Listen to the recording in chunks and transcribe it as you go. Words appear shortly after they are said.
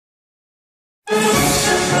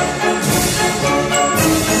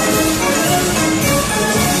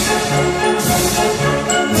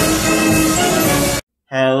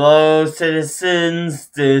Hello, citizens.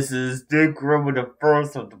 This is Dick River, the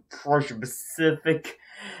first of the Prussian Pacific,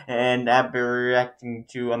 and I've been reacting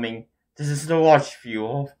to. This is the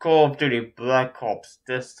Watchview of Call of Duty Black Ops.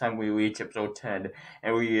 This time we reach episode 10,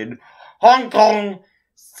 and we in Hong Kong.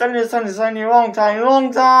 Sunny, long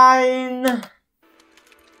time.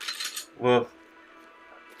 With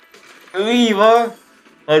Lever,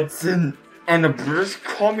 Hudson, and a British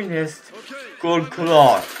communist called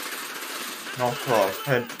Clark. Not Clark,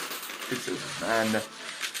 and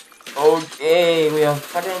okay, we are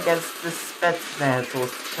fighting against the Spetsnaz,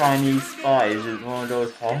 those Chinese spies in one of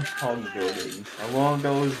those Hong Kong buildings. And one of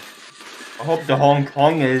those, I hope the Hong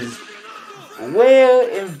Kong is will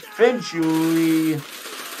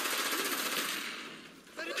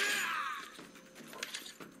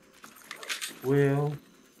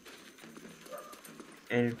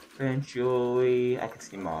eventually I can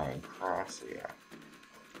see my cross here.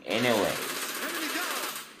 Anyways,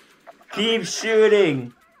 keep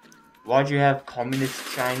shooting! Why'd you have communist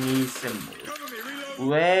Chinese symbols?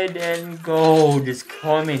 Red and gold is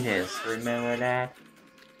communist, remember that?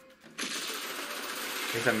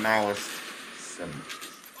 It's a Maoist symbol.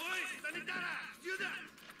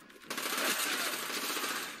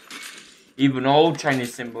 Even old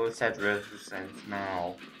Chinese symbols that represent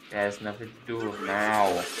Mao. It has nothing to do with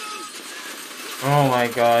Mao. Oh my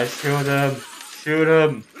god, shoot him! Shoot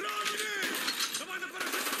him!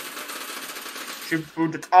 Shoot through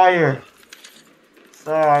the tire!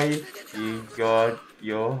 Sorry, you got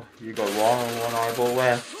one eyeball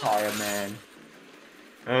left, tire man.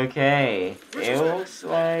 Okay, it looks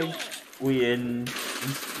like we're in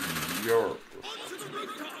Eastern Europe.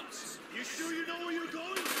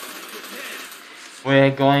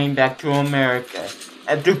 We're going back to America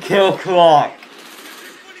and to kill Clark.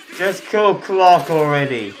 Just kill Clark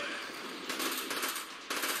already.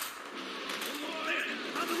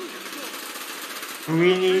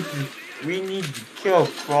 We need to kill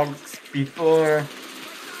Clark before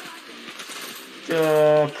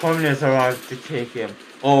the communists arrive to take him.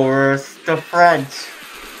 Or the French.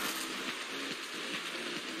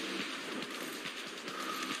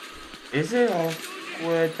 Is it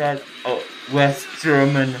awkward that West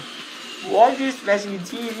German? Why are you smashing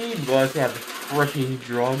TV? Because they have a trippy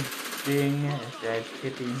drug thing that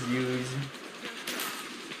hippies use.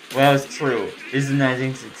 Well, it's true. This is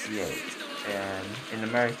 1968. And in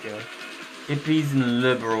America, hippies and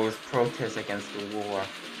liberals protest against the war.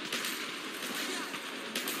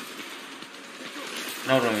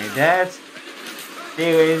 Not only that,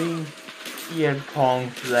 they waving Viet Cong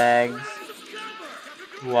flags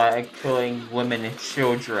while killing women and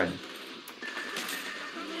children.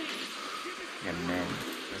 And men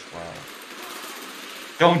as well.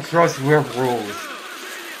 Don't trust real rules.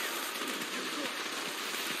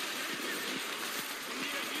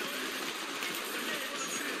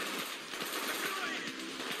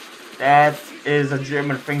 That is a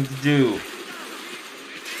German thing to do.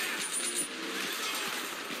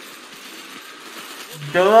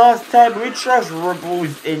 The last time we trust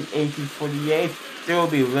rebels in 1848, there will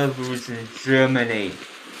be revolution in Germany.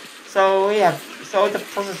 So the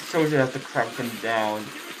Prussian soldiers have to crack them down.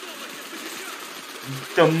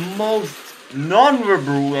 The most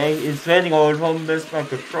non-rebel way is sending all from Bismarck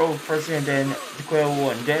to control Prussian and then declare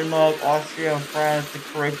war in Denmark, Austria, and France to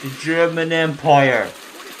create the German Empire.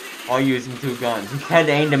 All using two guns. You can't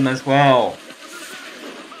aim them as well.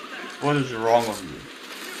 What is wrong with you?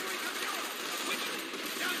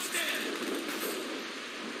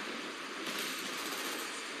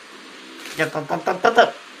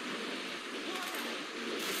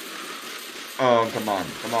 Oh, come on.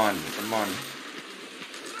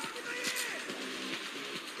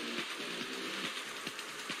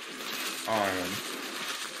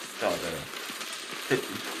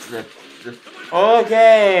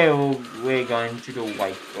 Okay, we're going to the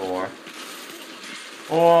white door.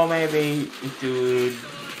 Or maybe to the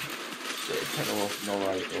tunnel of no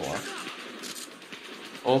white door.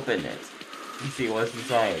 Open it and see what's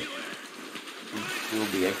inside. It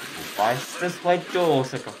will be able to buy this white door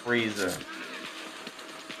looks like a freezer.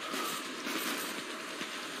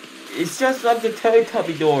 It's just like the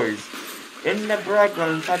Teletubby doors in the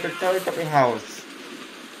background inside the Teletubby house.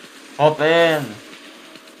 Hop in.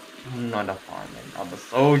 Not a fireman, I'm a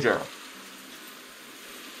soldier.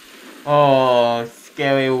 Oh,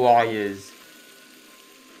 scary wires.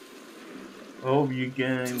 Hope you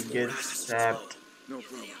can get stabbed. No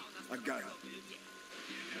problem. I got it.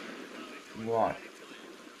 What?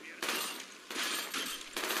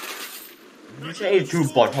 Did you say two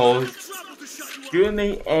buttholes? Do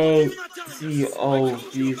me a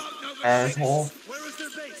C-O-G asshole. Where is their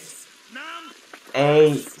base? Nam?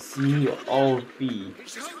 ACOV.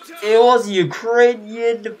 It was a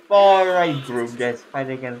Ukrainian far-right group that's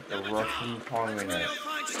fighting against the Russian communists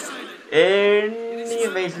in the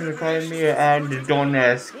invasion of Crimea and the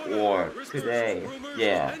Donetsk war today.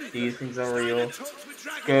 Yeah, these things are real.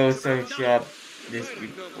 Go search up this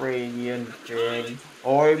Ukrainian thing,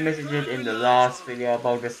 or message it in the last video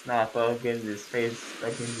about the sniper getting his face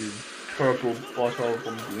stuck in his purple bottle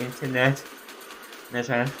from the internet. And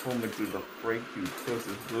transform into the freak who kills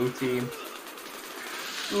his blue team.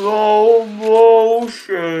 Slow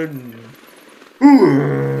motion.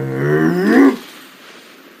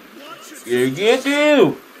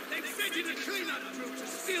 You.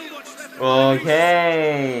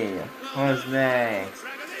 Okay. What's next?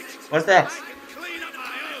 What's next?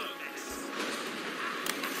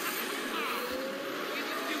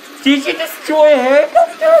 Did you destroy a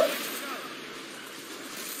helicopter?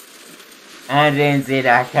 I didn't see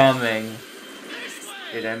that coming.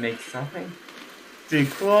 Did I make something? Did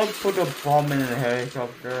Claude put a bomb in a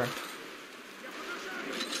helicopter?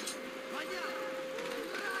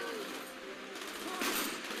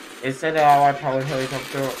 Is that an allied powered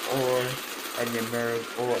helicopter or an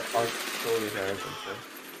American or Australian helicopter?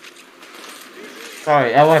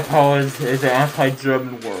 Sorry, allied powered is an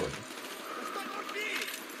anti-German word.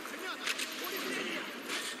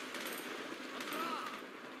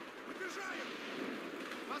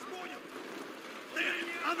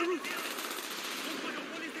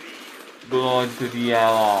 Belong to the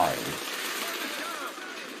Allies.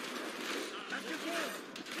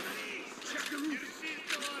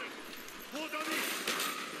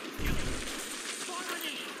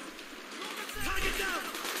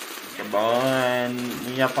 Come on.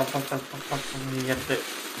 Yep,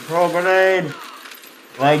 throw a grenade!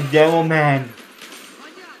 Like Devilman.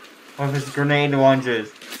 With his grenade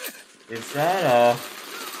launchers. Is that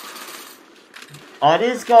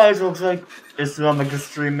these guys looks like Islamic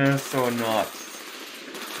extremists or not?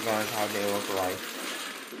 That's how they look like.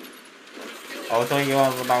 I'll tell you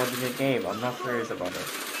all about the game. I'm not serious about it.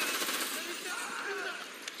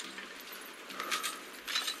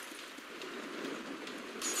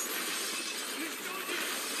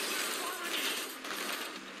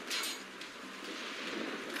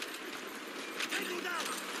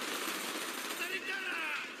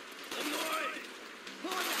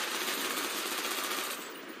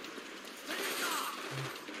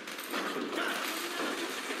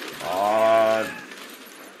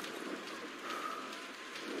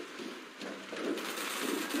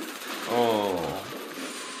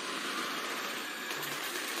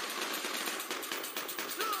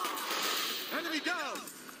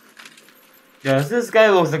 Yes, this guy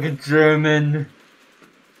looks like a German.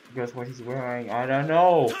 Because what he's wearing, I don't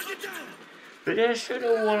know. But I should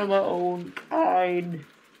have one of my own kind.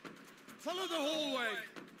 Follow the hallway.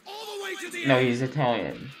 All the way to the No, he's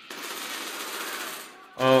Italian.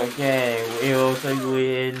 Okay, we also go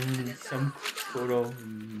in some sort of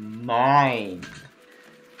mine.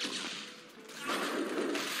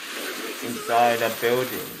 Inside a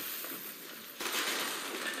building.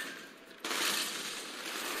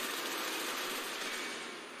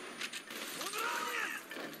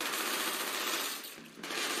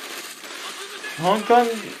 Hong Kong.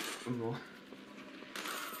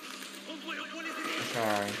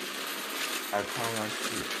 Sorry, I can't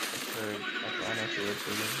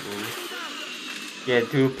get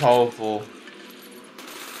too powerful.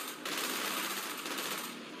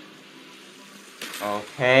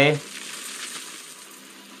 Okay.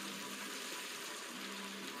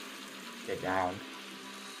 Get down.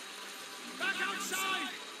 back outside.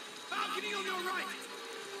 Balcony on your right.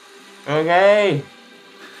 Okay.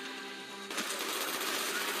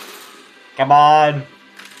 Come on.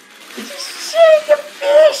 Shake the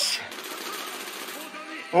fish.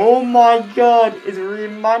 Oh my god, it's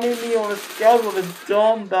reminding me of a scale of a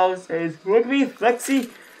dumbbell says, look at me, flexy.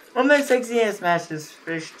 I'm like sexy and smash this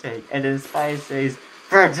fish tank. And then Spy says,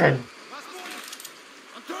 virgin.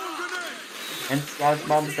 And Scout's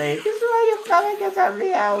mom says, this is why you're coming against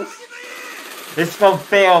everybody else. It's from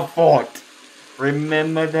Fairfort.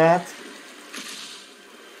 Remember that?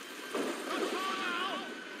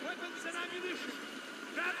 Weapons and ammunition.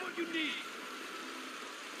 Grab what you need.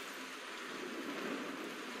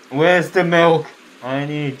 Where's the milk? I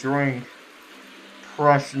need a drink.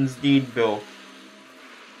 Prussians need milk.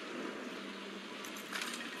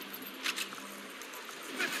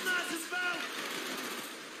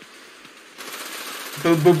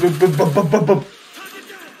 Boom, boom, boom, boom, boom, boom, boom, boom.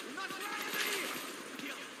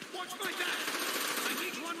 Watch my back. I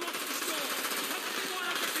need one more to the store. Help me while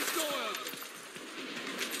I get this door open.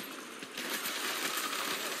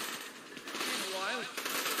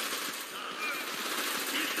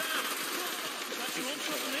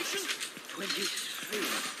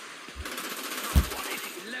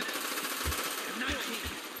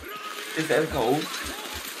 Is that cold?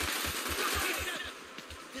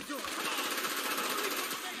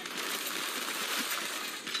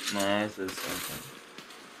 Nice, this something.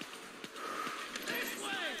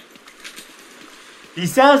 He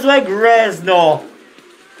sounds like Reznor.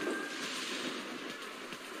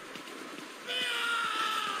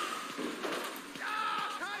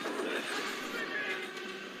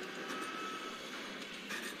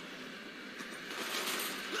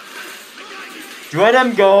 Let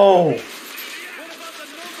him go.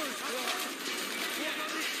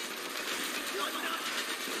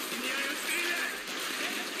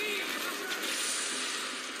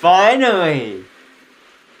 Finally.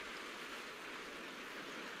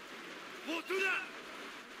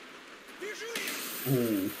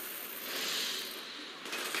 Ooh.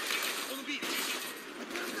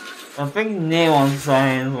 I think neon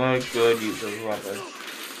signs were a good use of weapons.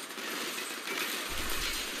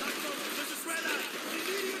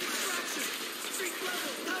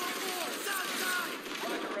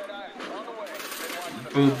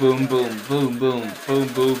 Boom, boom, boom, boom, boom, boom,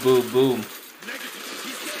 boom, boom, boom.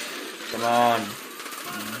 Come on.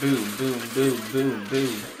 Boom, boom, boom, boom,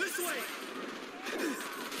 boom.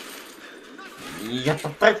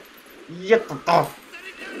 Yatta, yatta,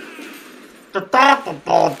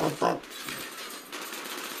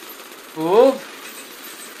 ooh.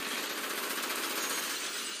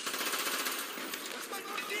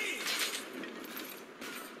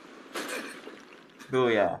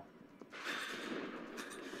 Booyah.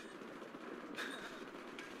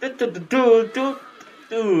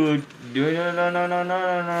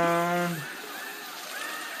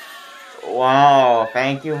 Wow,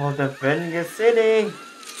 thank you for defending your city.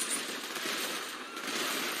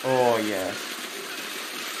 Oh yes.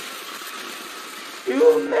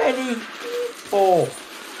 Too many people.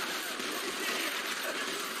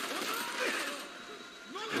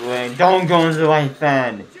 Wait, don't go into my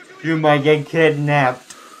fan. You might get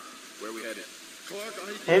kidnapped. Where we headed?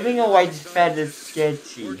 Clark, Having a white fan is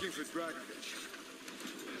sketchy. working for Dragovich.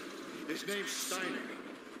 His name's Steiner.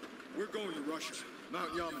 We're going to Russia,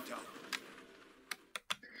 Mount Yamantau.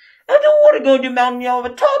 I don't want to go to Mount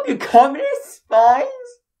Yamantau, you communist spies.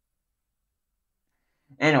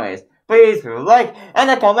 Anyways, please leave a like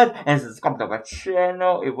and a comment and subscribe to my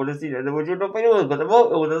channel if you want to see the original video. But if you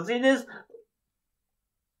want to see this,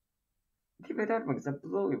 leave it down links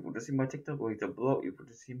below. If you want to see my TikTok links below. If you want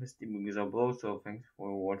to see my Steam links below. So thanks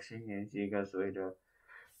for watching and see you guys later.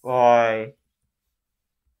 Bye.